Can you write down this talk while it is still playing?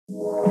Hey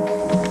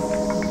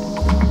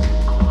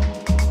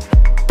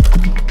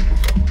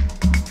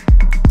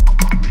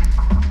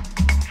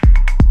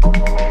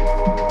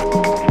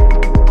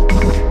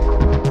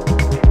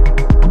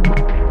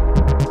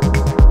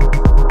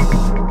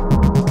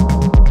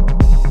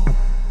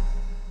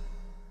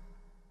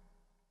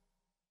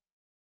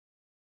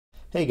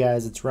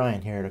guys, it's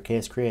Ryan here at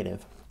Archaius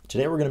Creative.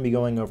 Today we're going to be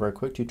going over a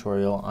quick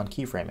tutorial on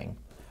keyframing,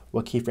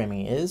 what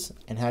keyframing is,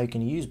 and how you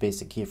can use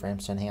basic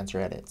keyframes to enhance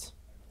your edits.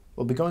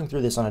 We'll be going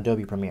through this on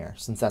Adobe Premiere,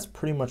 since that's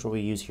pretty much what we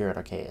use here at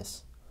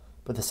Archaius,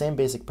 but the same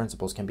basic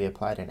principles can be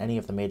applied in any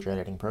of the major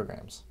editing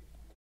programs.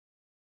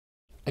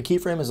 A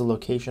keyframe is a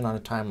location on a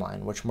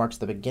timeline which marks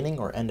the beginning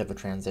or end of a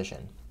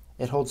transition.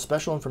 It holds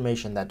special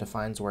information that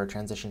defines where a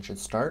transition should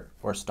start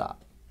or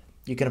stop.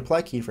 You can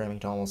apply keyframing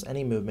to almost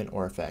any movement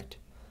or effect.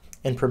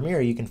 In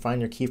Premiere, you can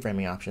find your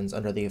keyframing options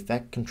under the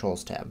Effect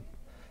Controls tab.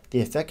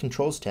 The Effect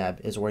Controls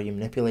tab is where you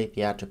manipulate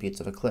the attributes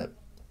of a clip,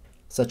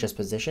 such as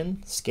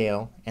position,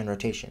 scale, and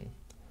rotation.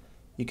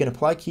 You can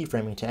apply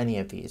keyframing to any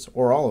of these,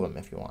 or all of them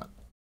if you want.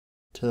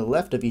 To the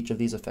left of each of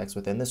these effects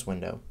within this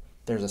window,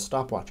 there's a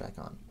stopwatch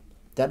icon.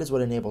 That is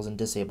what enables and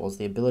disables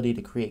the ability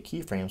to create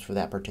keyframes for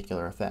that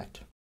particular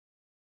effect.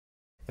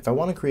 If I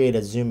want to create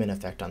a zoom in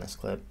effect on this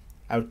clip,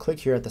 I would click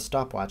here at the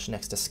stopwatch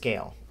next to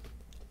Scale.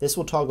 This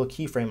will toggle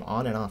keyframe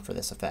on and off for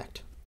this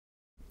effect.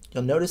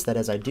 You'll notice that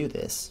as I do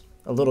this,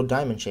 a little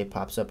diamond shape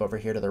pops up over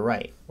here to the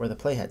right, where the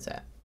playhead's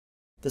at.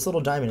 This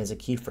little diamond is a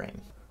keyframe.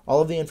 All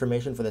of the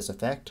information for this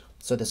effect,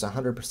 so this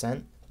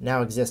 100%,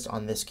 now exists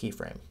on this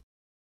keyframe.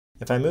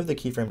 If I move the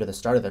keyframe to the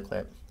start of the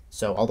clip,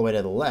 so all the way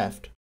to the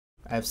left,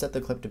 I have set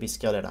the clip to be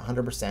scaled at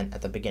 100%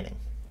 at the beginning.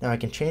 Now I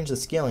can change the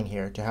scaling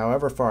here to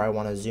however far I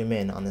want to zoom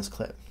in on this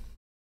clip.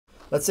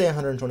 Let's say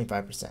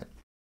 125%,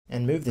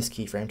 and move this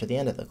keyframe to the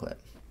end of the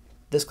clip.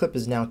 This clip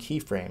is now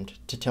keyframed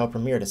to tell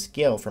Premiere to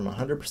scale from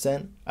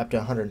 100% up to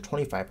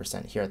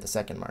 125% here at the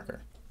second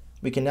marker.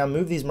 We can now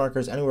move these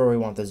markers anywhere we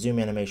want the zoom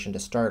animation to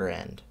start or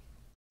end.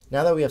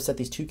 Now that we have set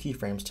these two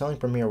keyframes telling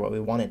Premiere what we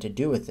want it to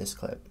do with this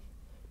clip,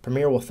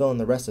 Premiere will fill in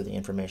the rest of the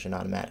information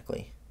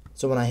automatically.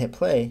 So when I hit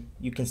play,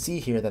 you can see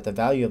here that the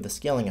value of the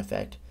scaling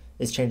effect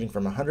is changing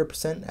from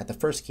 100% at the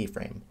first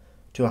keyframe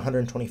to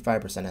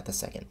 125% at the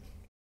second.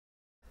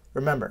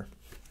 Remember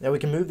that we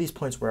can move these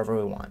points wherever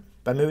we want.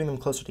 By moving them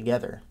closer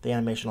together, the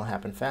animation will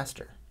happen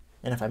faster,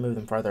 and if I move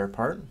them farther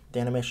apart, the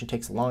animation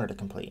takes longer to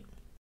complete.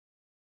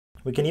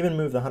 We can even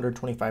move the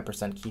 125%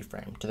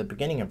 keyframe to the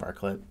beginning of our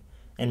clip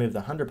and move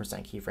the 100%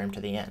 keyframe to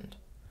the end.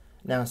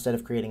 Now instead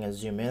of creating a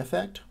zoom in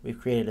effect, we've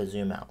created a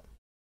zoom out.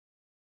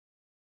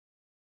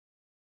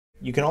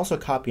 You can also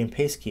copy and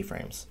paste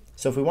keyframes.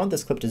 So if we want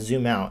this clip to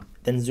zoom out,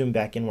 then zoom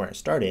back in where it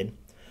started,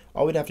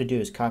 all we'd have to do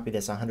is copy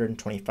this 125%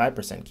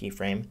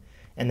 keyframe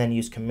and then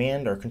use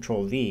Command or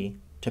Control V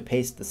to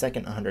paste the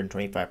second 125%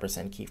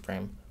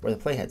 keyframe where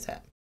the playhead's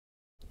at.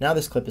 Now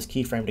this clip is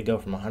keyframed to go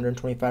from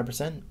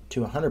 125%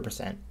 to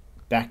 100%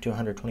 back to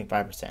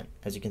 125%,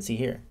 as you can see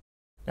here.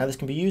 Now this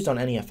can be used on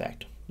any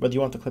effect, whether you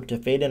want the clip to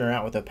fade in or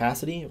out with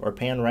opacity or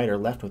pan right or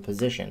left with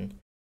position.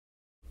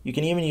 You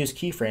can even use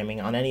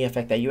keyframing on any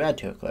effect that you add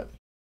to a clip.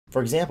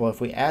 For example,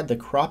 if we add the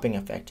cropping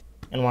effect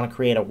and want to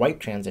create a wipe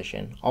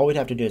transition, all we'd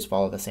have to do is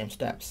follow the same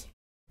steps.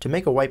 To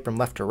make a wipe from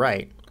left to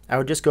right, I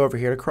would just go over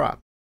here to crop,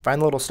 find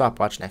the little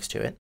stopwatch next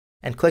to it,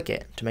 and click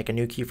it to make a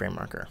new keyframe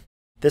marker.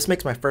 This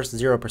makes my first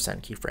 0%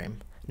 keyframe.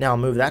 Now I'll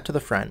move that to the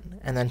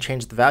front and then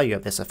change the value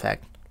of this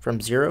effect from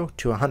 0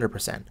 to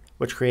 100%,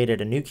 which created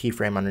a new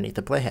keyframe underneath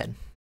the playhead.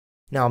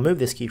 Now I'll move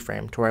this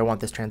keyframe to where I want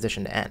this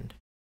transition to end.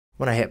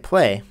 When I hit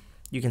play,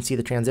 you can see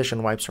the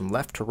transition wipes from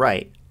left to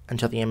right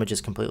until the image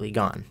is completely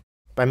gone.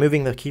 By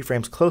moving the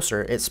keyframes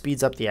closer, it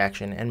speeds up the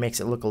action and makes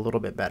it look a little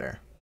bit better.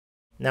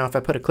 Now if I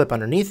put a clip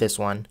underneath this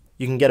one,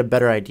 you can get a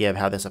better idea of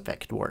how this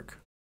effect could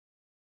work.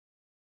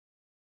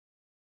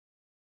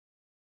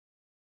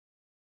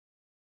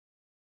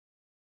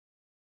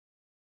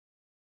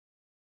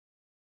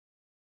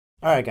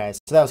 Alright guys,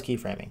 so that was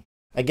keyframing.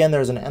 Again,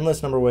 there's an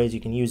endless number of ways you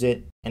can use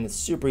it, and it's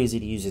super easy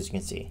to use as you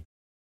can see.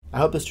 I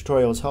hope this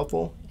tutorial was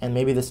helpful, and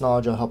maybe this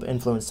knowledge will help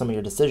influence some of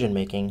your decision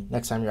making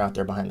next time you're out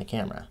there behind the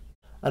camera.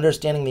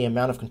 Understanding the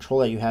amount of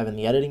control that you have in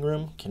the editing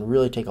room can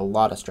really take a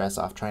lot of stress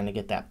off trying to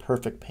get that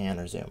perfect pan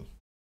or zoom.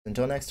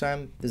 Until next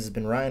time, this has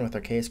been Ryan with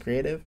Archaius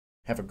Creative.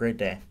 Have a great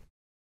day.